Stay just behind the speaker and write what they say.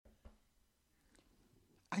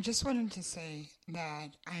I just wanted to say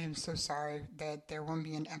that I am so sorry that there won't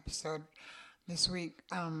be an episode this week.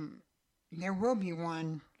 There will be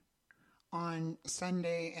one on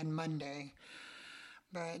Sunday and Monday,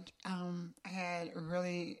 but I had a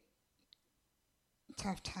really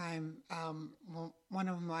tough time. One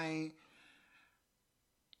of my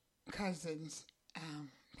cousins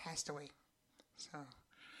passed away, so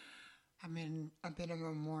I'm in a bit of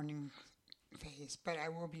a mourning phase, but I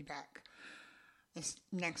will be back this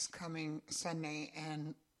next coming Sunday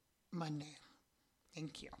and Monday.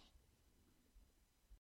 Thank you.